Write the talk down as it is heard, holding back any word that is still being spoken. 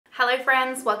Hello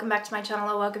friends, welcome back to my channel,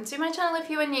 or welcome to my channel if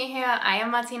you are new here. I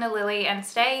am Martina Lily and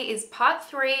today is part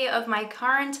 3 of my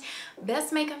current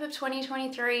Best Makeup of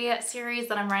 2023 series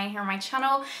that I'm running here on my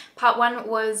channel. Part 1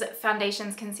 was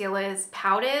foundations, concealers,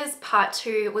 powders. Part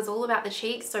 2 was all about the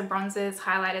cheeks, so bronzers,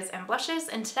 highlighters and blushes.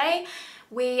 And today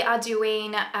we are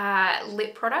doing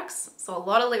lip products, so a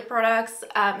lot of lip products,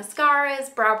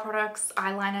 mascaras, brow products,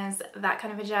 eyeliners, that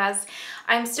kind of a jazz.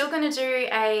 I'm still going to do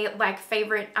a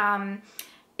favorite,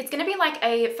 it's going to be like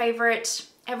a favorite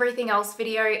everything else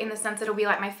video, in the sense that it'll be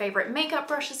like my favorite makeup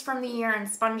brushes from the year and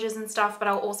sponges and stuff, but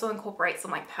I'll also incorporate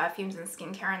some like perfumes and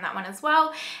skincare in that one as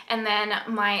well. And then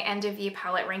my end of year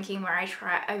palette ranking, where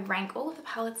I rank all of the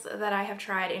palettes that I have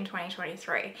tried in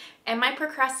 2023. Am I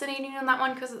procrastinating on that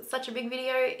one because it's such a big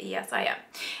video? Yes, I am.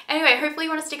 Anyway, hopefully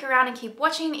you want to stick around and keep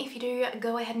watching. If you do,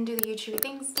 go ahead and do the YouTube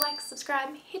things, like, subscribe,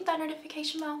 hit that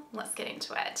notification bell. Let's get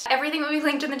into it. Everything will be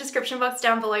linked in the description box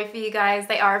down below for you guys.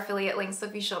 They are affiliate links, so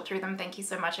if you shop through them, thank you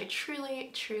so much. I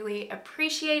truly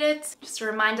appreciate it. Just a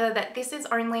reminder that this is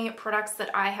only products that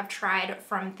I have tried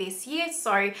from this year,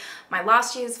 so my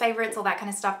last year's favorites, all that kind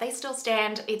of stuff, they still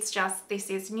stand. It's just this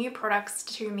is new products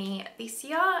to me this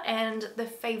year and the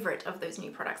favorite of those new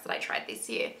products that I tried this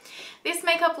year. This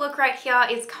makeup look right here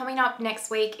is coming up next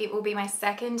week. It will be my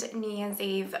second New Year's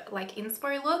Eve like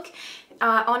inspo look.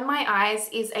 On my eyes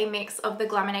is a mix of the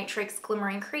Glaminatrix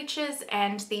Glimmering Creatures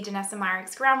and the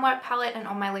Denona Groundwork palette, and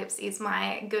on my lips is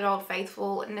my good old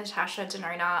faithful Natasha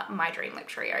Denona My Dream Lip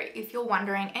Trio, if you're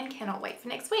wondering, and cannot wait for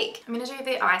next week. I'm going to do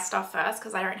the eye stuff first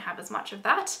because I don't have as much of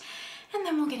that, and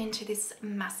then we'll get into this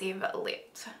massive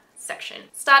lip section.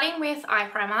 Starting with eye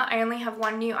primer, I only have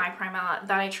one new eye primer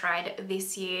that I tried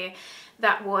this year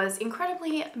that was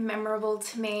incredibly memorable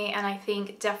to me, and I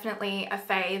think definitely a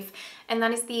fave, and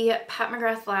that is the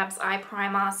Mcgrath Labs eye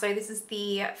primer. So this is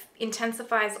the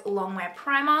Intensifeyes Longwear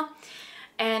primer,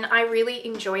 and I really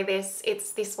enjoy this.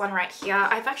 It's this one right here.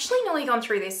 I've actually nearly gone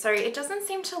through this, so it doesn't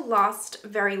seem to last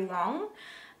very long.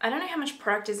 I don't know how much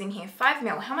product is in here. 5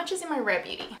 ml. How much is in my Rare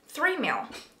Beauty? 3 ml.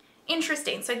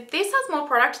 Interesting. So this has more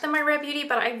product than my Rare Beauty,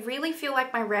 but I really feel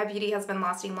like my Rare Beauty has been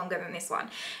lasting longer than this one.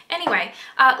 Anyway,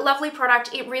 lovely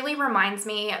product. It really reminds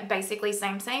me, basically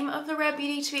same of the Rare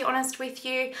Beauty, to be honest with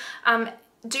you.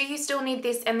 Do you still need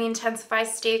this and the Intensify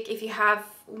stick if you have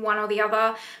one or the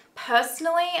other?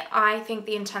 Personally, I think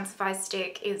the Intensify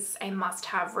stick is a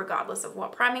must-have regardless of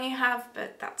what primer you have,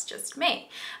 but that's just me.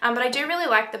 But I do really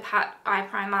like the Pat eye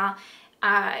primer.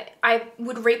 I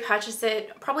would repurchase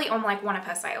it probably on like one of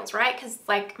her sales, right? Because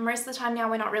like most of the time now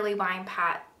we're not really buying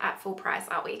Pat at full price,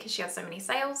 are we? Because she has so many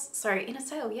sales. So in a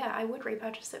sale, yeah, I would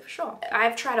repurchase it for sure.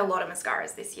 I've tried a lot of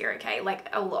mascaras this year, okay? Like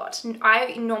a lot.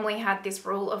 I normally had this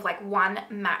rule of like 1,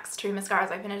 max 2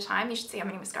 mascaras open at a time. You should see how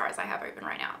many mascaras I have open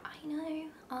right now.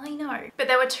 I know. But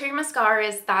there were 2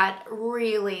 mascaras that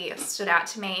really stood out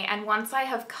to me, and once I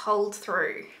have culled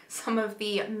through some of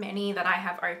the many that I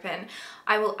have open,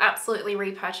 I will absolutely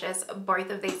repurchase both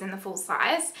of these in the full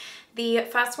size. The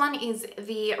first one is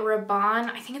the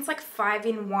Rabanne, I think it's like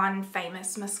 5-in-1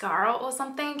 Famous Mascara or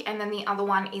something, and then the other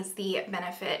one is the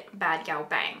Benefit Badgal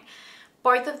Bang.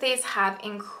 Both of these have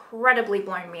incredibly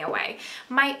blown me away.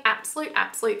 My absolute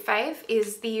fave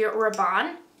is the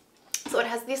Rabanne. So it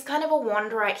has this kind of a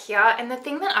wand right here, and the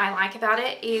thing that I like about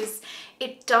it is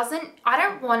it doesn't, I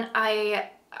don't want a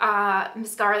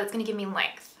mascara that's going to give me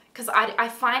length, because I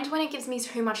find when it gives me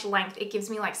too much length, it gives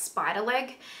me like spider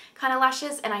leg kind of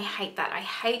lashes, and I hate that. I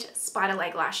hate spider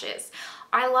leg lashes.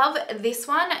 I love this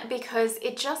one because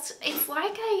it's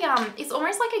like a, it's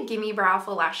almost like a gimme brow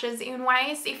for lashes in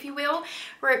ways, if you will,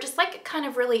 where it just like kind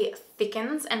of really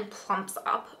thickens and plumps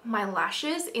up my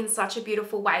lashes in such a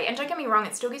beautiful way. And don't get me wrong,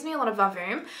 it still gives me a lot of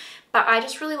volume, but I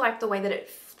just really like the way that it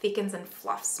thickens and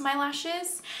fluffs my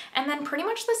lashes. And then pretty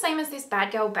much the same as this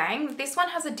Badgal Bang, this one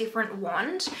has a different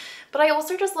wand, but I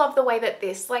also just love the way that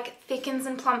this like thickens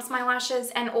and plumps my lashes.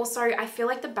 And also I feel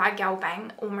like the Badgal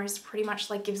Bang almost pretty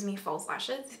much like gives me false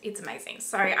lashes. It's amazing.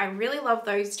 So I really love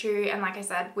those 2, and like I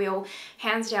said, we'll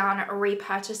hands down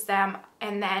repurchase them.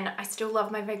 And then I still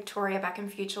love my Victoria Beckham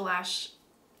Future Lash,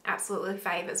 absolutely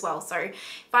fave as well. So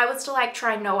if I was to like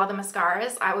try no other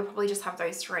mascaras, I would probably just have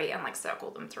those 3 and like circle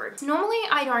them through. Normally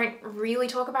I don't really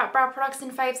talk about brow products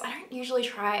and faves. I don't usually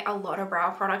try a lot of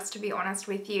brow products, to be honest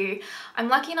with you. I'm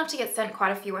lucky enough to get sent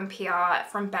quite a few in PR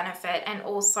from Benefit, and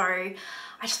also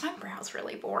I just find brows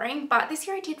really boring, but this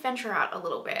year I did venture out a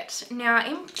little bit. Now,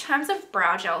 in terms of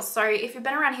brow gels, so if you've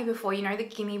been around here before, you know the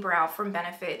Gimme Brow from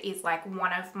Benefit is like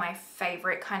one of my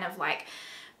favorite kind of like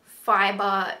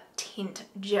fiber tint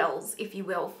gels, if you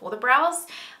will, for the brows.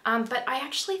 But I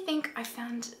actually think I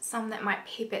found some that might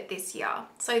pip it this year.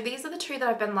 So these are the two that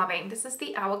I've been loving. This is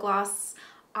the Hourglass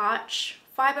Arch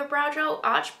Fiber Brow Gel,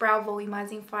 Arch Brow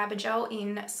Volumizing Fiber Gel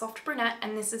in Soft Brunette,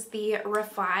 and this is the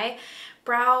Refy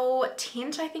Brow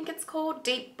Tint, I think it's called,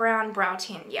 Deep Brown Brow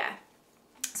Tint, yeah.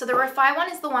 So the Refy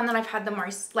one is the one that I've had the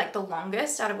most, like the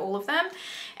longest out of all of them,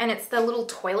 and it's the little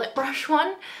toilet brush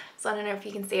one. So I don't know if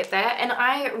you can see it there. And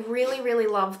I really, really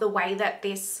love the way that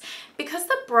this, because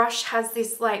the brush has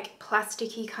this like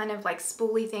plasticky kind of like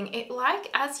spoolie thing, it like,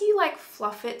 as you like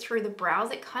fluff it through the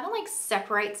brows, it kind of like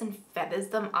separates and feathers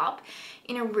them up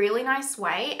in a really nice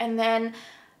way. And then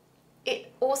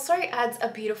it also adds a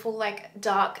beautiful like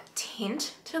dark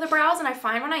tint to the brows, and I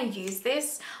find when I use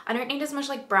this I don't need as much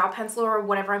like brow pencil or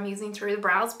whatever I'm using through the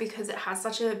brows because it has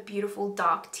such a beautiful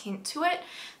dark tint to it.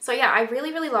 So yeah, I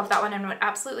really, really love that one and would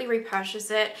absolutely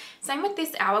repurchase it. Same with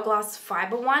this Hourglass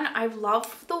Fiber one. I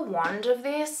love the wand of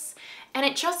this, and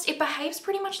it behaves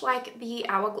pretty much like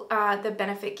the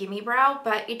Benefit Gimme Brow,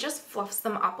 but it just fluffs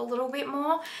them up a little bit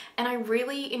more, and I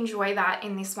really enjoy that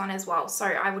in this one as well. So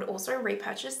I would also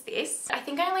repurchase this. I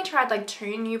think I only tried like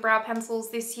 2 new brow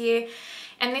pencils this year,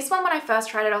 and this one, when I first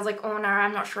tried it, I was like, oh no,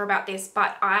 I'm not sure about this,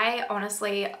 but I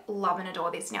honestly love and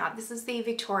adore this now. This is the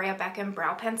Victoria Beckham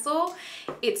Brow Pencil.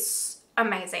 It's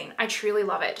amazing. I truly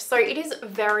love it. So it is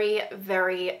very,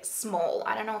 very small.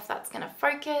 I don't know if that's gonna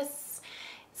focus.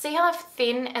 See how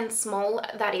thin and small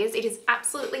that is? It is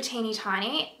absolutely teeny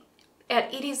tiny.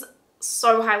 It is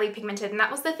so highly pigmented, and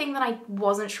that was the thing that I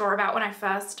wasn't sure about when I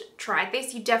first tried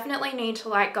this. You definitely need to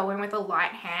like go in with a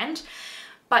light hand,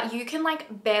 but you can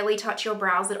like barely touch your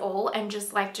brows at all and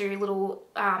just like do little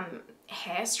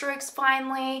hair strokes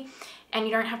finely, and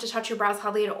you don't have to touch your brows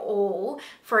hardly at all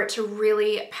for it to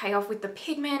really pay off with the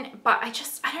pigment. But I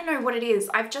don't know what it is.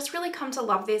 I've just really come to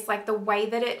love this, like the way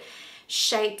that it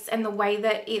shapes and the way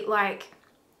that it like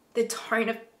the tone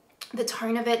of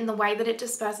it and the way that it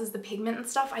disperses the pigment and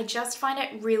stuff. I just find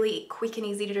it really quick and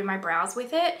easy to do my brows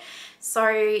with it. So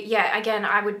yeah, again,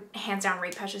 I would hands down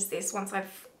repurchase this once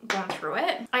I've gone through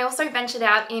it. I also ventured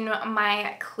out in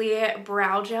my clear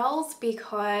brow gels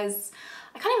because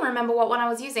I can't even remember what one I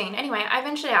was using. Anyway, I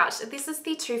ventured out. This is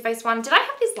the Too Faced one. Did I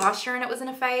have this last year and it was in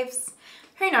a faves?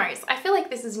 Who knows? I feel like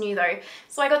this is new though.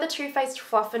 So I got the Too Faced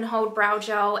Fluff and Hold Brow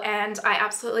Gel, and I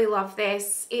absolutely love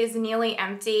this. It is nearly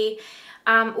empty.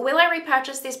 Will I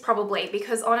repurchase this? Probably,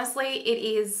 because honestly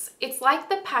it's like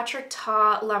the Patrick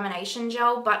Ta lamination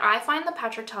gel, but I find the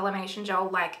Patrick Ta lamination gel,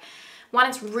 like, one,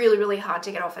 it's really, really hard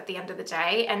to get off at the end of the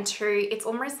day, and two, it's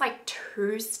almost like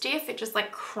too stiff. It just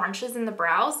like crunches in the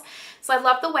brows. So I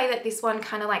love the way that this one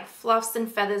kind of like fluffs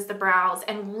and feathers the brows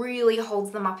and really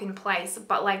holds them up in place,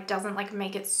 but like doesn't like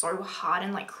make it so hard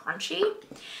and like crunchy.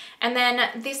 And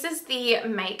then this is the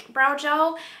Make Brow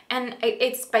Gel, and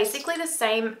it's basically the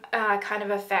same kind of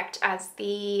effect as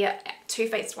the Too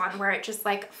Faced one, where it just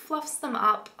like fluffs them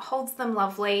up, holds them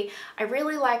lovely. I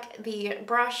really like the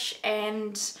brush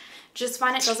and just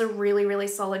find it does a really, really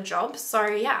solid job. So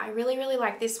yeah, I really, really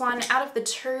like this one. Out of the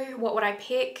two, what would I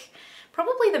pick?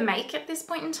 Probably the Make at this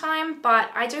point in time, but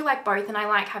I do like both, and I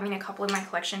like having a couple in my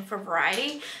collection for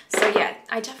variety. So yeah,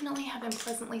 I definitely have been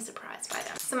pleasantly surprised by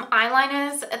them. Some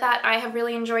eyeliners that I have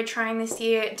really enjoyed trying this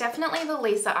year, definitely the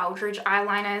Lisa Eldridge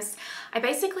eyeliners. I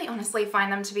basically honestly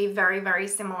find them to be very, very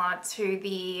similar to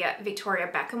the Victoria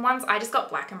Beckham ones. I just got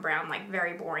black and brown, like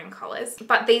very boring colors,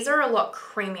 but these are a lot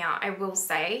creamier, I will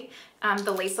say.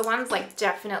 The Lisa ones, like,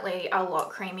 definitely a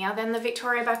lot creamier than the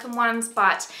Victoria Beckham ones,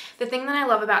 but the thing that I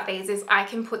love about these is I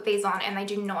can put these on and they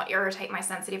do not irritate my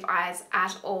sensitive eyes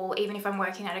at all. Even if I'm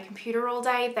working at a computer all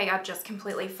day, they are just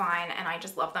completely fine, and I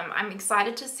just love them. I'm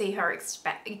excited to see her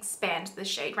expand the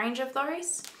shade range of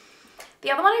those.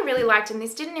 The other one I really liked, and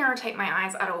this didn't irritate my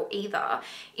eyes at all either,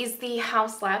 is the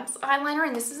Haus Labs eyeliner,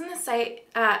 and this is in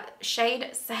the shade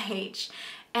Sage.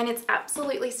 And it's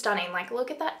absolutely stunning. Like, look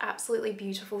at that absolutely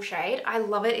beautiful shade. I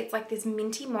love it. It's like this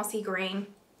minty mossy green.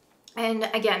 And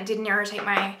again, didn't irritate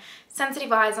my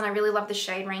sensitive eyes, and I really love the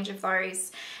shade range of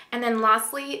those. And then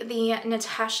lastly, the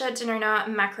Natasha Denona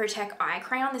Macro Tech Eye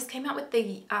Crayon. This came out with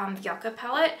the Yucca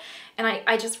palette, and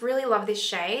I just really love this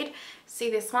shade. See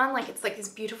this one? Like, it's like this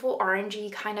beautiful orangey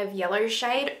kind of yellow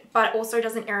shade, but also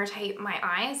doesn't irritate my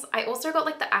eyes. I also got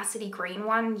like the acidy green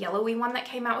one, yellowy one that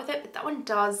came out with it, but that one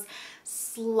does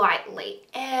slightly,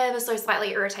 ever so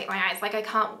slightly irritate my eyes. Like, I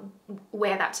can't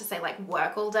wear that to say like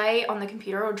work all day on the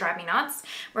computer or drive me nuts,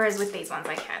 whereas with these ones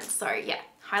I can. So yeah,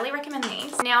 highly recommend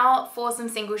these. Now for some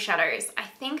single shadows. I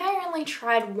think I only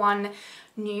tried one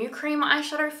new cream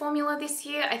eyeshadow formula this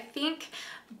year, I think.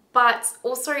 But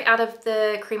also out of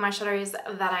the cream eyeshadows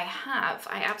that I have,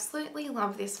 I absolutely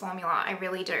love this formula. I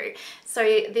really do. So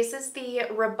this is the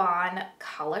Rabanne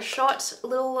Colourshot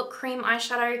little cream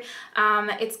eyeshadow.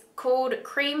 It's called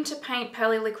Cream to Paint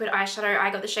Pearly Liquid Eyeshadow. I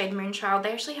got the shade Moonchild.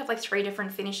 They actually have like 3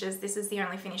 different finishes. This is the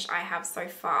only finish I have so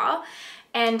far.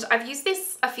 And I've used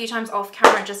this a few times off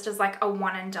camera just as like a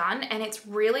one and done, and it's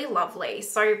really lovely.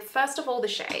 So first of all, the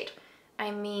shade.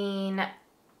 I mean,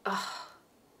 oh,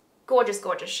 gorgeous,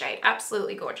 gorgeous shade.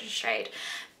 Absolutely gorgeous shade.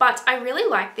 But I really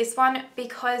like this one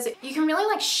because you can really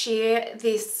like sheer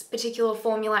this particular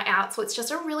formula out. So it's just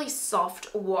a really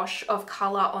soft wash of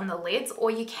color on the lids,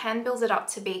 or you can build it up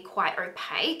to be quite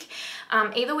opaque.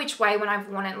 Either which way, when I've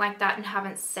worn it like that and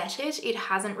haven't set it, it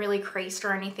hasn't really creased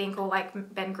or anything, or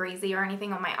like been greasy or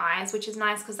anything on my eyes, which is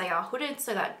nice because they are hooded,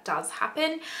 so that does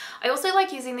happen. I also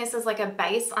like using this as like a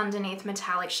base underneath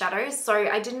metallic shadows. So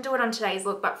I didn't do it on today's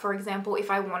look, but for example,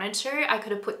 if I wanted to, I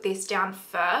could have put this down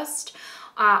first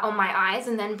on my eyes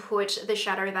and then put the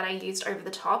shadow that I used over the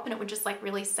top, and it would just like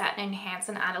really set and enhance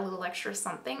and add a little extra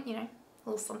something, you know, a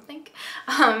little something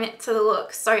to the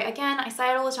look. So again, I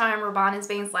say it all the time, Rabanne is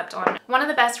being slept on. One of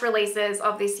the best releases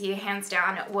of this year, hands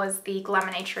down, was the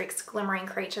Glaminatrix Glimmering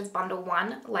Creatures Bundle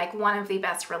 1. Like, one of the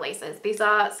best releases. These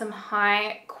are some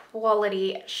high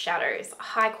quality shadows,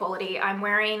 high quality. I'm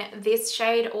wearing this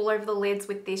shade all over the lids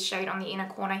with this shade on the inner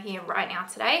corner here right now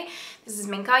today. This is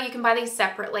Minka. You can buy these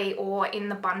separately or in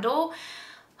the bundle.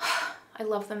 I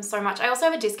love them so much. I also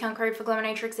have a discount code for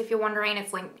Glaminatrix if you're wondering.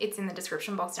 It's in the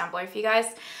description box down below for you guys.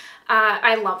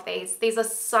 I love these. These are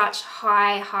such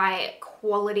high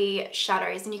quality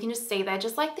shadows, and you can just see they're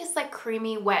just like this like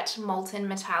creamy, wet, molten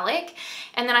metallic.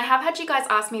 And then I have had you guys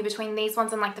ask me between these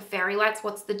ones and like the Fairy Lights,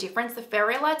 what's the difference? The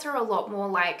Fairy Lights are a lot more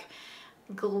like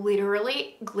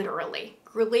glittery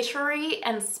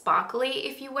and sparkly,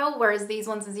 if you will, whereas these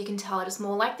ones, as you can tell, are just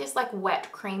more like this like wet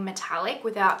cream metallic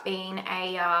without being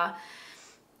a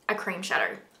cream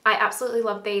shadow. I absolutely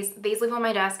love these. These live on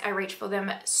my desk. I reach for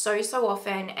them so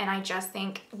often, and I just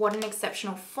think what an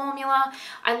exceptional formula.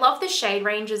 I love the shade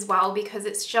range as well because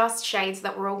it's just shades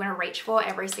that we're all going to reach for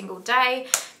every single day.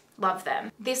 Love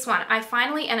them. This one, I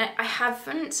finally, and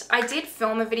I did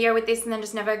film a video with this and then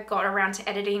just never got around to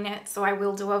editing it, so I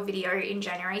will do a video in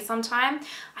January sometime.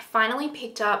 I finally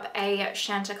picked up a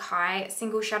Chantecaille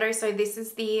single shadow. So this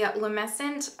is the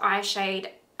Luminescent Eye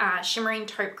Shade Shimmering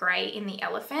Taupe Grey in the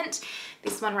Elephant.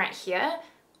 This one right here.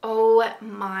 Oh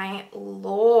my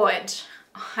lord.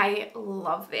 I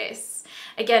love this.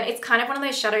 Again, it's kind of one of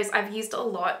those shadows I've used a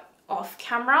lot off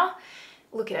camera.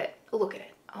 Look at it. Look at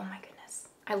it. Oh my goodness.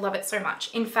 I love it so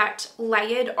much. In fact,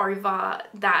 layered over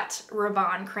that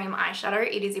Rabanne cream eyeshadow,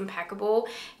 it is impeccable.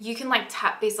 You can like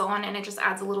tap this on and it just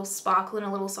adds a little sparkle and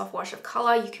a little soft wash of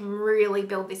color. You can really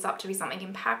build this up to be something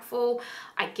impactful.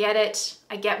 I get it.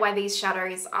 I get why these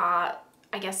shadows are,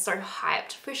 I guess, so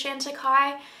hyped for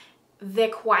Chantecaille. They're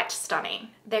quite stunning.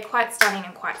 They're quite stunning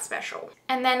and quite special.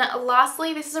 And then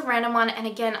lastly, this is a random one. And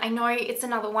again, I know it's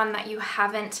another one that you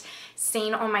haven't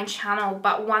seen on my channel,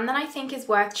 but one that I think is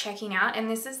worth checking out. And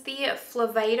this is the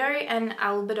Flavedo and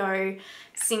Albedo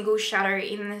single shadow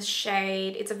in the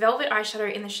shade. It's a velvet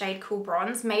eyeshadow in the shade Cool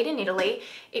Bronze, made in Italy.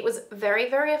 It was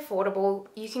very affordable.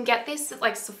 You can get this at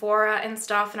like Sephora and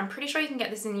stuff, and I'm pretty sure you can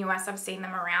get this in the US. I've seen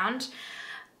them around.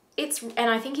 And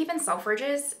I think even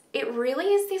Selfridges, it really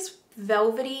is this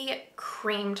velvety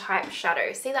cream type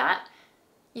shadow. See that?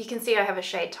 You can see I have a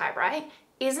shade type, right?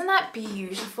 Isn't that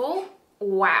beautiful?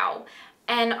 Wow.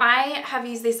 And I have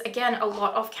used this again a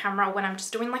lot off camera when I'm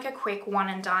just doing like a quick one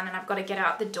and done and I've got to get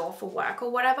out the door for work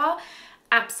or whatever.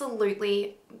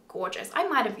 Absolutely gorgeous. I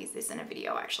might have used this in a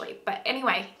video actually, but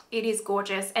anyway, it is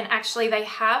gorgeous. And actually they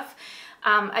have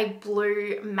a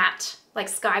blue matte, like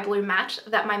sky blue matte,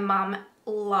 that my mum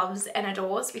loves and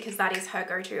adores because that is her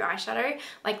go-to eyeshadow.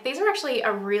 Like, these are actually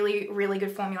a really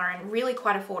good formula and really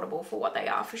quite affordable for what they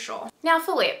are, for sure. Now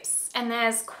for lips, and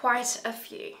there's quite a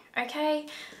few, okay?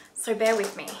 So bear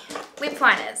with me. Lip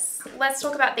liners. Let's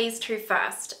talk about these two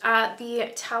first.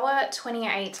 The Tower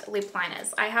 28 lip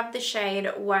liners. I have the shade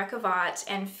Work of Art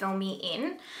and Fill Me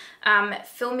In.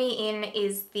 Fill Me In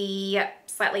is the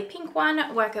slightly pink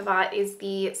one. Work of Art is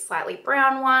the slightly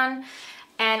brown one.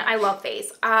 And I love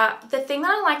these. The thing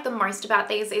that I like the most about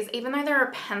these is even though they're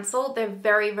a pencil, they're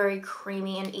very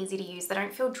creamy and easy to use. They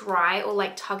don't feel dry or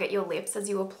like tug at your lips as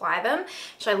you apply them,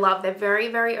 which I love. They're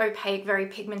very opaque, very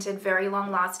pigmented, very long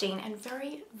lasting, and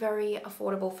very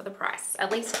affordable for the price,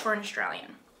 at least for an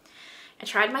Australian. I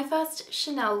tried my first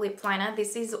Chanel lip liner.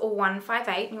 This is a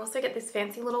 158. You also get this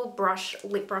fancy little brush,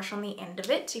 lip brush on the end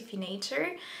of it if you need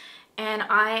to. and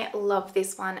I love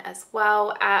this one as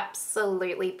well.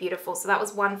 Absolutely beautiful. So that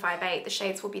was 158. The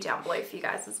shades will be down below for you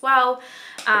guys as well.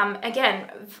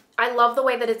 Again, I love the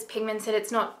way that it's pigmented.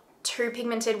 It's not too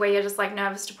pigmented where you're just like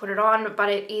nervous to put it on, but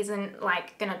it isn't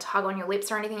like gonna tug on your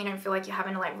lips or anything. You don't feel like you're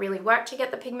having to like really work to get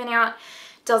the pigment out.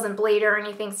 Doesn't bleed or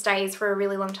anything, stays for a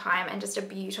really long time, and just a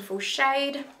beautiful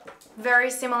shade. Very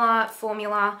similar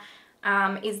formula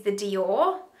is the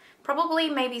Dior. Probably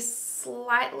maybe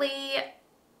slightly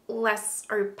less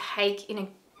opaque in a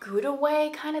gooder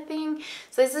way kind of thing.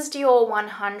 So this is Dior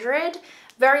 100.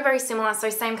 Very, very similar. So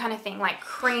same kind of thing, like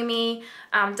creamy,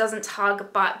 doesn't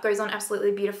tug, but goes on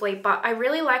absolutely beautifully. But I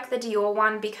really like the Dior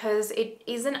one because it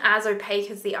isn't as opaque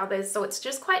as the others. So it's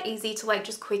just quite easy to like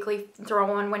just quickly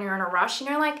throw on when you're in a rush. You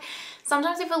know, like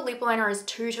sometimes if a lip liner is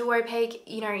too opaque,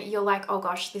 you know, you're like, oh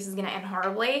gosh, this is going to end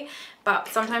horribly. But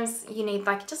sometimes you need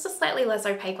like just a slightly less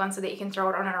opaque one so that you can throw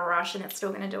it on in a rush and it's still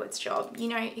going to do its job. You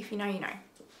know, if you know, you know.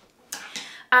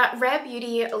 Rare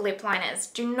Beauty lip liners.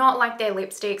 Do not like their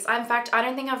lipsticks. In fact, I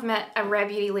don't think I've met a Rare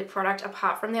Beauty lip product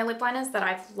apart from their lip liners that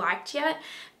I've liked yet,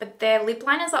 but their lip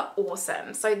liners are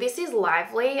awesome. So this is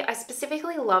Lively. I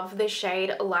specifically love the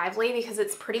shade Lively because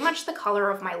it's pretty much the color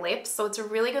of my lips. So it's a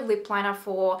really good lip liner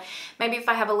for maybe if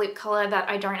I have a lip color that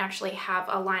I don't actually have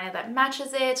a liner that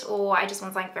matches it, or I just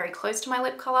want something very close to my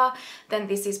lip color, then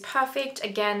this is perfect.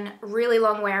 Again, really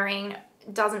long wearing,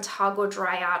 doesn't tug or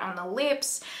dry out on the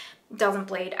lips. Doesn't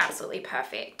bleed, absolutely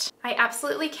perfect. I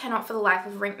absolutely cannot for the life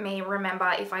of me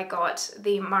remember if I got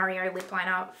the Mario lip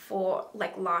liner for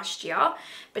like last year,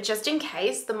 but just in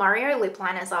case, the Mario lip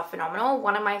liners are phenomenal.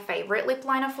 One of my favorite lip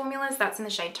liner formulas, that's in the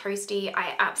shade Toasty.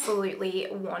 I absolutely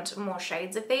want more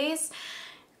shades of these.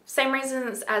 Same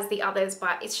reasons as the others,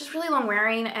 but it's just really long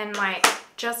wearing and like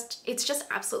it's just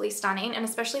absolutely stunning. And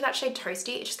especially that shade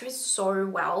Toasty, it just goes so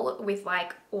well with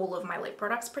like all of my lip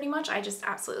products pretty much. I just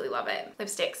absolutely love it.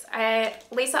 Lipsticks.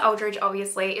 Lisa Eldridge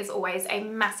obviously is always a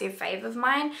massive fave of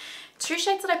mine. Two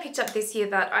shades that I picked up this year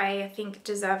that I think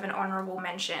deserve an honorable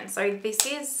mention. So this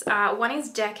is, one is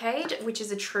Decade, which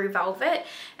is a true velvet,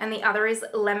 and the other is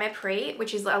Le Mépris,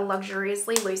 which is a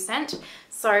luxuriously lucent.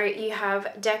 So you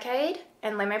have Decade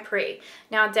and Le Mépris.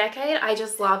 Now Decade I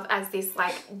just love as this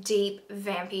like deep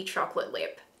vampy chocolate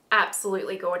lip.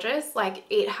 Absolutely gorgeous, like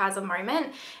it has a moment.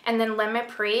 And then Le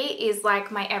Mépris is like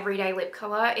my everyday lip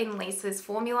color in Lisa's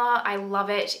formula. I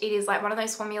love it. It is like one of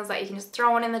those formulas that you can just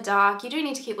throw on in the dark. You do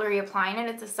need to keep reapplying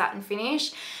it. It's a satin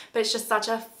finish, but it's just such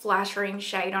a flattering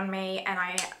shade on me and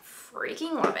I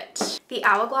freaking love it. The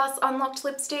Hourglass Unlocked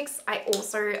lipsticks, I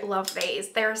also love these.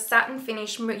 They're a satin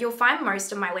finish. You'll find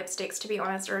most of my lipsticks, to be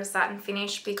honest, are a satin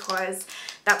finish because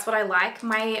that's what I like.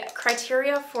 My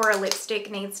criteria for a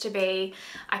lipstick needs to be,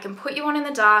 I can put you on in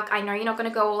the dark. I know you're not going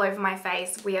to go all over my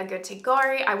face. We are good to go.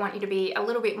 I want you to be a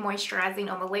little bit moisturizing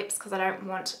on the lips because I don't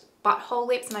want butthole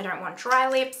lips and I don't want dry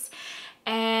lips.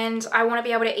 And I want to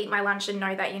be able to eat my lunch and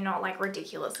know that you're not like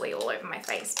ridiculously all over my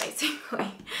face,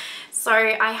 basically. So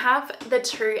I have the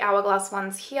two Hourglass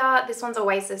ones here. This one's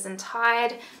Oasis and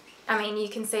Tide. I mean, you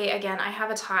can see again, I have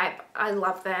a type. I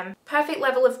love them. Perfect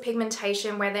level of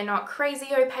pigmentation where they're not crazy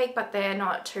opaque, but they're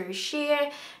not too sheer.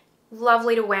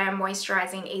 Lovely to wear,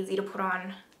 moisturizing, easy to put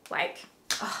on. Like,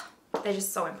 oh, they're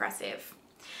just so impressive.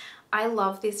 I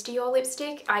love this Dior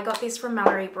lipstick. I got this from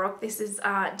Mallory Brook. This is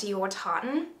Dior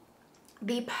Tartan.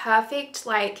 The perfect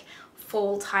like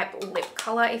fall type lip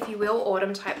color, if you will,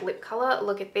 autumn type lip color.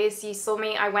 Look at this. You saw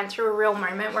me, I went through a real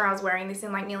moment where I was wearing this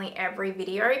in like nearly every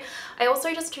video. I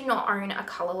also just do not own a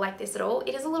color like this at all.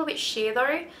 It is a little bit sheer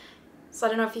though, so I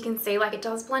don't know if you can see, like it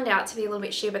does blend out to be a little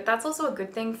bit sheer, but that's also a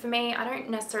good thing for me. I don't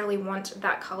necessarily want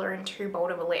that color in too bold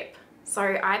of a lip,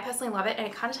 so I personally love it, and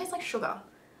it kind of tastes like sugar.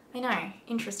 I know,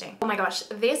 interesting. Oh my gosh,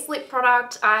 this lip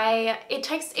product,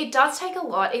 it does take a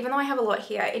lot, even though I have a lot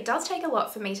here, it does take a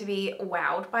lot for me to be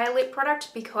wowed by a lip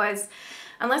product because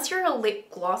unless you're a lip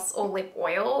gloss or lip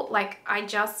oil, like I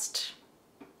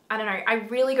don't know, I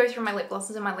really go through my lip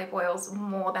glosses and my lip oils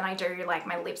more than I do like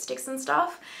my lipsticks and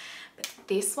stuff. But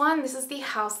this one, this is the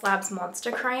Haus Labs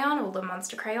Monster Crayon, or the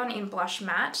Monster Crayon in Blush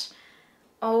Matte.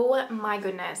 Oh my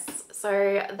goodness.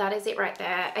 So that is it right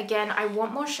there. Again, I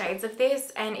want more shades of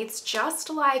this, and it's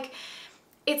just like,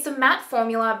 it's a matte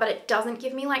formula, but it doesn't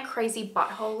give me like crazy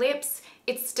butthole lips.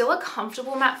 It's still a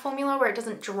comfortable matte formula where it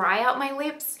doesn't dry out my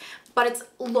lips, but it's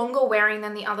longer wearing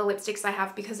than the other lipsticks I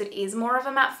have because it is more of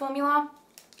a matte formula.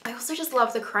 I also just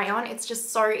love the crayon. It's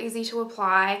just so easy to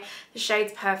apply. The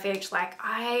shade's perfect. Like,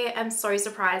 I am so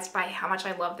surprised by how much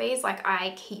I love these. Like,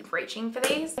 I keep reaching for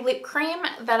these. Lip cream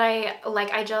that I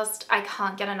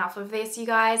can't get enough of this, you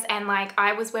guys. And like,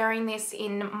 I was wearing this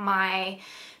in my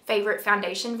favorite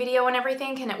foundation video and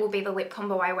everything, and it will be the lip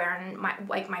combo I wear in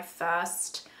my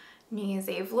first New Year's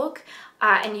Eve look.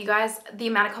 And you guys, the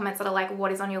amount of comments that are like,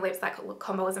 what is on your lips, that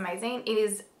combo is amazing.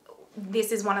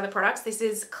 This is one of the products. This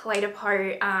is Clé de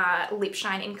Peau Lip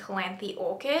Shine in Calanthe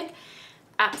Orchid.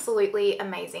 Absolutely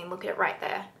amazing. Look at it right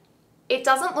there. It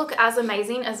doesn't look as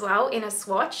amazing as well in a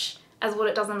swatch as what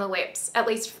it does on the lips, at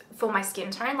least for my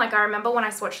skin tone. Like, I remember when I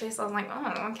swatched this, I was like,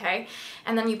 oh, okay.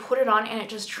 And then you put it on and it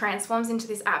just transforms into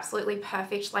this absolutely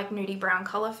perfect, like, nudie brown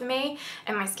color for me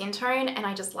and my skin tone, and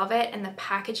I just love it. And the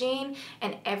packaging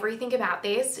and everything about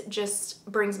this just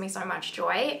brings me so much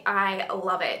joy. I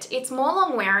love it. It's more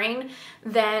long wearing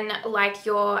than like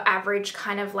your average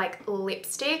kind of like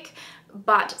lipstick,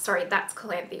 but sorry, that's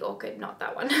Calanthe Orchid, not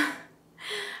that one.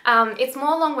 It's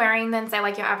more long wearing than say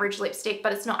like your average lipstick,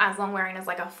 but it's not as long wearing as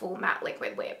like a full matte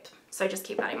liquid lip. So just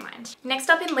keep that in mind. Next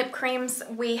up in lip creams,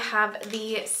 we have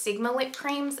the Sigma lip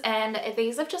creams, and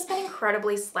these have just been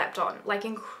incredibly slept on, like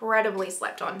incredibly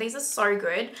slept on. These are so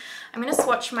good. I'm going to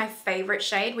swatch my favorite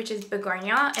shade, which is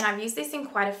Begonia, and I've used this in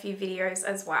quite a few videos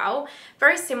as well.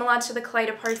 Very similar to the Clé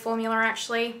de Peau formula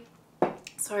actually.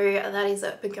 So that is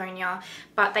a Begonia,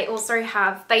 but they also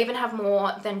have, they even have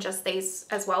more than just these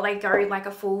as well. They go like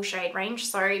a full shade range.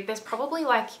 So there's probably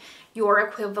like your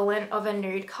equivalent of a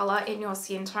nude color in your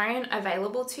skin tone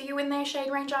available to you in their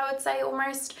shade range, I would say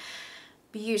almost.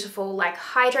 Beautiful, like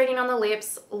hydrating on the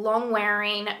lips, long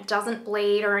wearing, doesn't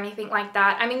bleed or anything like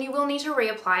that. I mean, you will need to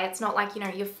reapply. It's not like, you know,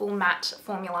 your full matte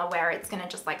formula where it's gonna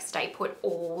just like stay put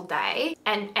all day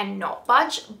and not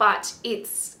budge, but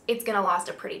it's gonna last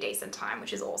a pretty decent time,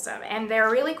 which is awesome. And they're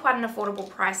really quite an affordable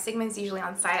price. Sigma's usually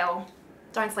on sale.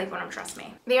 Don't sleep on them, trust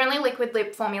me. The only liquid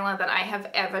lip formula that I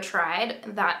have ever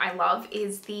tried that I love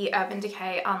is the Urban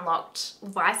Decay Unlocked,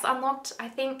 Vice Unlocked, I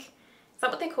think. Is that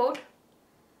what they're called?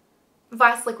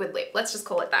 Vice liquid lip, let's just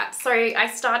call it that. So I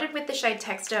started with the shade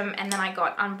Textum and then I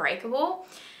got Unbreakable.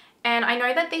 And I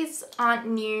know that these aren't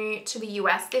new to the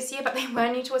US this year, but they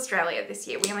were new to Australia this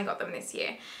year. We only got them this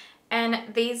year.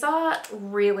 And these are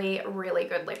really, really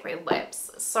good liquid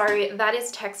lips. So that is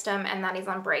Textum and that is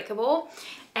Unbreakable.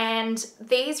 And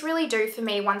these really do for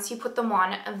me, once you put them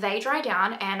on, they dry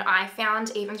down, and I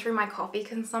found even through my coffee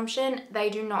consumption, they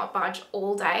do not budge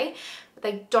all day.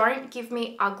 They don't give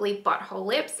me ugly butthole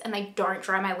lips, and they don't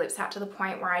dry my lips out to the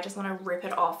point where I just want to rip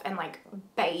it off and like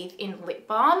bathe in lip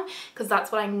balm, because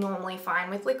that's what I normally find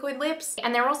with liquid lips.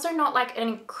 And they're also not like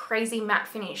a crazy matte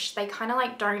finish. They kind of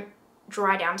like don't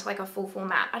dry down to like a full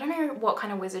matte. I don't know what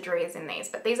kind of wizardry is in these,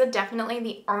 but these are definitely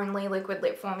the only liquid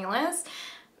lip formulas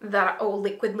that, or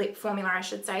liquid lip formula I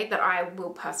should say, that I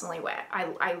will personally wear.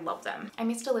 I love them. I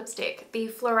missed a lipstick, the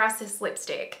Florasis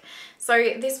lipstick. So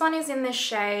this one is in the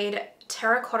shade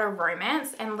Terracotta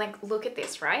Romance, and like look at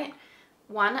this, right?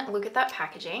 One, look at that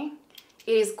packaging.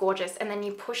 It is gorgeous, and then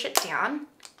you push it down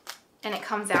and it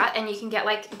comes out, and you can get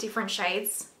like different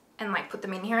shades and like put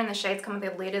them in here, and the shades come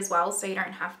with a lid as well, so you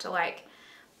don't have to like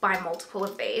buy multiple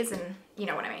of these, and you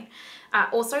know what I mean.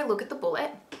 Also look at the bullet.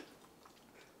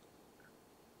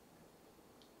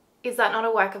 Is that not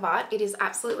a work of art? It is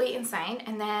absolutely insane.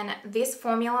 And then this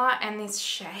formula and this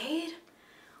shade,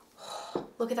 oh,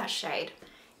 look at that shade.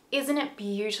 Isn't it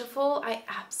beautiful? I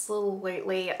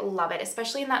absolutely love it,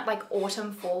 especially in that like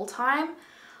autumn fall time.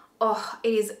 Oh,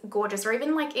 it is gorgeous. Or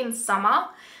even like in summer,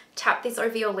 tap this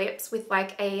over your lips with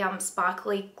like a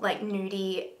sparkly, like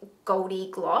nudie,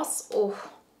 goldy gloss. Oh,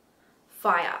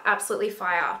 fire, absolutely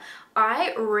fire.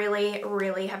 I really,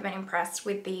 really have been impressed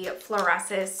with the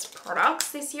Florasis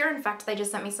products this year. In fact, they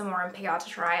just sent me some more in PR to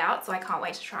try out, so I can't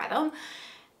wait to try them.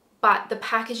 But the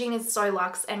packaging is so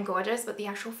luxe and gorgeous, but the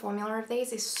actual formula of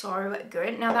these is so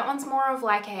good. Now that one's more of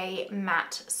like a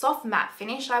matte, soft matte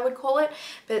finish, I would call it,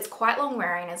 but it's quite long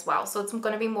wearing as well. So it's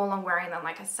going to be more long wearing than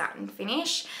like a satin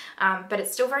finish, but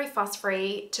it's still very fuss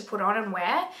free to put on and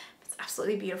wear. It's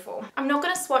absolutely beautiful. I'm not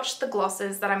going to swatch the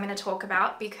glosses that I'm going to talk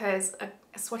about because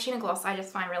swatching a gloss I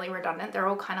just find really redundant. They're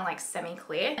all kind of like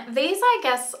semi-clear. These, I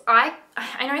guess, I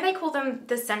know they call them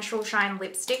the Central Shine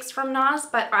lipsticks from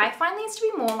NARS, but I find these to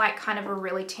be more like kind of a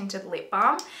really tinted lip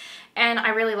balm, and I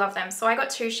really love them. So I got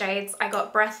two shades. I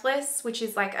got Breathless, which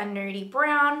is like a nudie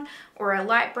brown, or a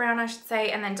light brown I should say,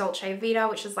 and then Dolce Vita,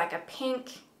 which is like a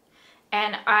pink.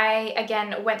 And I,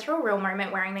 again, went through a real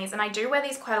moment wearing these, and I do wear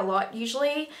these quite a lot.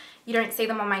 Usually you don't see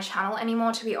them on my channel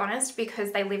anymore, to be honest,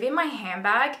 because they live in my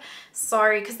handbag.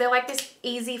 So, because they're like this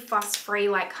easy, fuss-free,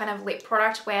 like kind of lip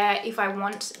product where if I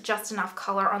want just enough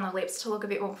color on the lips to look a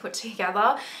bit more put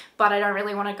together, but I don't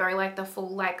really want to go like the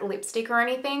full like lipstick or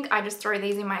anything, I just throw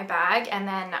these in my bag and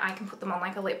then I can put them on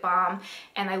like a lip balm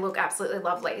and they look absolutely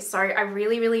lovely. So I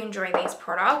really, really enjoy these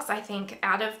products. I think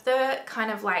out of the kind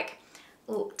of like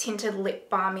tinted lip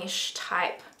balm-ish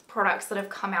type products that have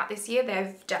come out this year,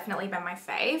 they've definitely been my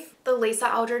fave. The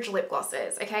Lisa Aldridge lip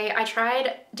glosses. Okay, I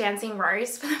tried Dancing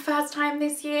Rose for the first time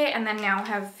this year and then now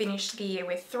have finished the year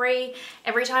with 3.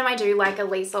 Every time I do like a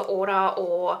Lisa order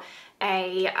or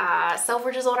a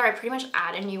Selfridges order, I pretty much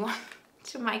add a new one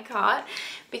to my cart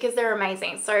because they're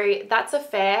amazing. So that's a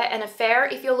Fair, and a Fair,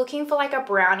 if you're looking for like a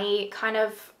brownie kind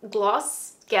of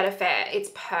gloss, get a Fair.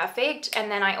 It's perfect.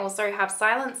 And then I also have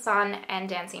Silent Sun and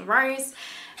Dancing Rose,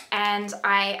 and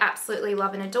I absolutely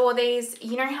love and adore these.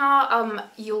 You know how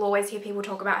you'll always hear people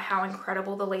talk about how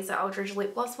incredible the Lisa Aldridge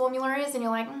lip gloss formula is, and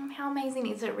you're like, how amazing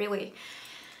is it really?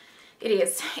 It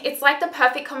is. It's like the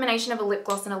perfect combination of a lip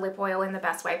gloss and a lip oil in the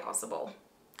best way possible.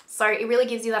 So it really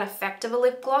gives you that effect of a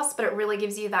lip gloss, but it really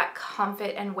gives you that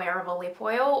comfort and wear of a lip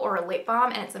oil or a lip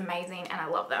balm, and it's amazing and I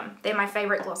love them. They're my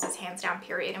favorite glosses, hands down,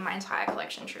 period, in my entire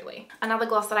collection, truly. Another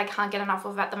gloss that I can't get enough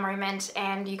of at the moment,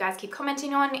 and you guys keep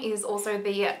commenting on, is also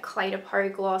the Clé de Peau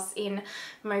gloss in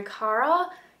Mocha.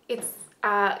 It's,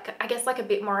 I guess, like a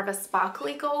bit more of a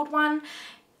sparkly gold one.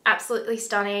 Absolutely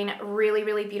stunning, really,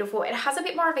 really beautiful. It has a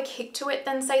bit more of a kick to it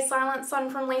than, say, Silent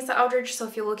Sun from Lisa Aldridge, so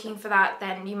if you're looking for that,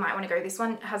 then you might want to go this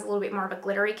one. It has a little bit more of a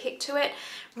glittery kick to it.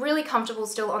 Really comfortable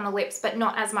still on the lips, but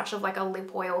not as much of like a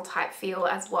lip oil type feel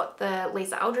as what the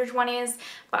Lisa Aldridge one is.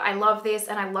 But I love this,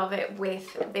 and I love it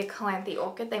with the Calanthe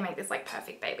Orchid. They make this like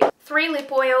perfect baby. 3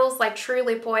 lip oils, like true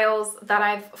lip oils that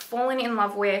I've fallen in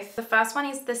love with. The first one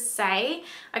is the Say.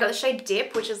 I got the shade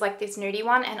Dip, which is like this nudie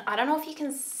one, and I don't know if you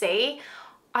can see,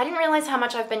 I didn't realize how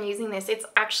much I've been using this. It's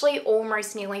actually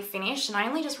almost nearly finished, and I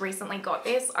only just recently got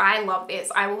this. I love this.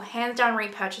 I will hands down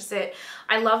repurchase it.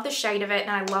 I love the shade of it,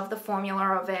 and I love the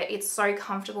formula of it. It's so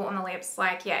comfortable on the lips.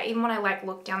 Like, yeah, even when I like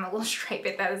look down the little straight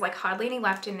bit, there's like hardly any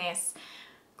left in this.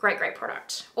 Great, great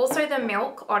product. Also the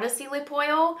Milk Odyssey lip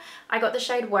oil. I got the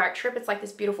shade Work Trip. It's like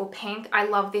this beautiful pink. I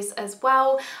love this as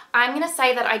well. I'm going to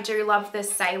say that I do love the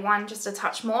Say one just a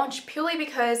touch more, purely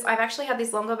because I've actually had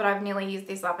this longer, but I've nearly used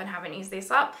this up and haven't used this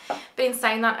up. But in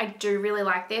saying that, I do really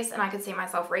like this, and I could see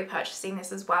myself repurchasing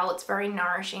this as well. It's very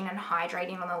nourishing and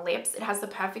hydrating on the lips. It has the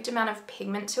perfect amount of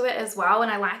pigment to it as well,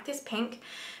 and I like this pink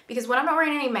because when I'm not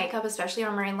wearing any makeup, especially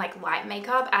when I'm wearing like light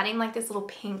makeup, adding like this little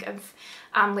pink of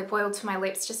lip oil to my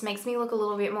lips just makes me look a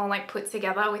little bit more like put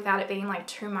together without it being like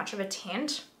too much of a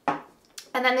tint.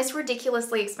 And then this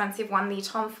ridiculously expensive one, the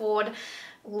Tom Ford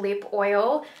lip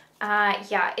oil.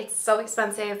 Yeah, it's so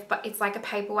expensive, but it's like a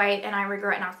paperweight and I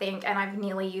regret nothing, and I've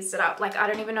nearly used it up. Like, I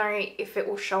don't even know if it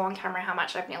will show on camera how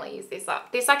much I've nearly used this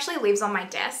up. This actually lives on my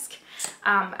desk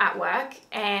at work,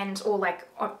 or like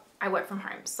I work from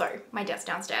home, so my desk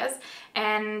downstairs.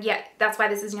 And yeah, that's why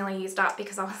this is nearly used up,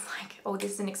 because I was like, oh,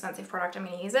 this is an expensive product, I'm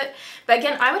gonna use it. But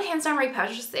again, I would hands down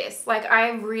repurchase this. Like,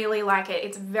 I really like it.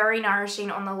 It's very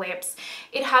nourishing on the lips.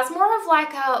 It has more of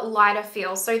like a lighter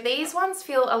feel. So these ones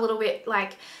feel a little bit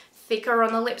like thicker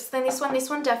on the lips than this one. This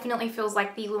one definitely feels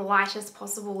like the lightest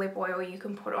possible lip oil you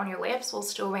can put on your lips while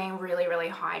still being really, really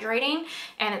hydrating.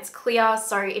 And it's clear,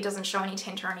 so it doesn't show any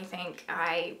tint or anything.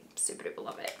 I super duper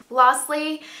love it.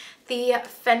 Lastly, the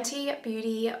Fenty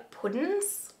Beauty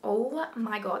Puddings. Oh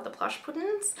my god, the plush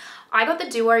puddings. I got the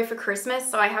duo for Christmas,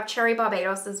 so I have Cherry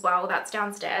Barbados as well. That's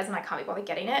downstairs and I can't be bothered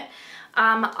getting it.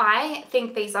 I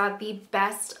think these are the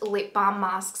best lip balm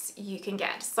masks you can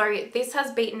get. So this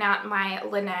has beaten out my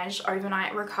Laneige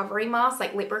Overnight Recovery Mask,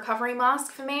 like lip recovery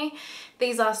mask for me.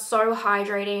 These are so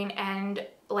hydrating and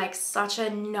like such a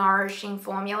nourishing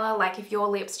formula. Like, if your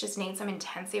lips just need some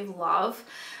intensive love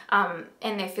and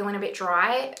they're feeling a bit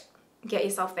dry, get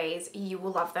yourself these. You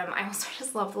will love them. I also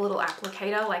just love the little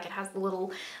applicator. Like, it has the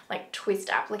little like twist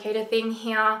applicator thing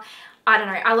here. I don't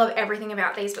know, I love everything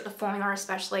about these, but the formula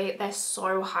especially, they're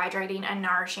so hydrating and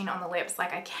nourishing on the lips.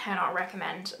 Like, I cannot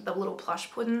recommend the little plush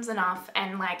puddings enough.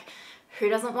 And like, who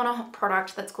doesn't want a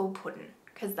product that's called pudding?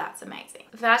 Because that's amazing.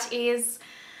 That is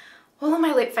all of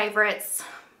my lip favorites.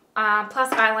 Plus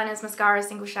eyeliners, mascaras,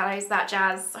 single shadows, that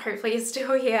jazz. Hopefully you're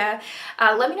still here.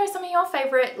 Let me know some of your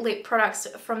favorite lip products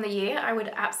from the year. I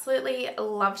would absolutely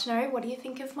love to know. What do you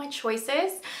think of my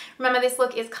choices? Remember, this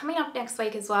look is coming up next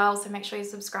week as well, so make sure you're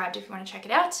subscribed if you want to check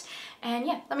it out. And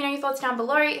yeah, let me know your thoughts down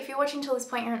below. If you're watching till this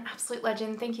point, you're an absolute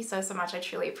legend. Thank you so much. I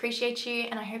truly appreciate you,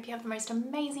 and I hope you have the most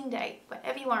amazing day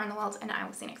wherever you are in the world, and I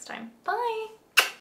will see you next time. Bye!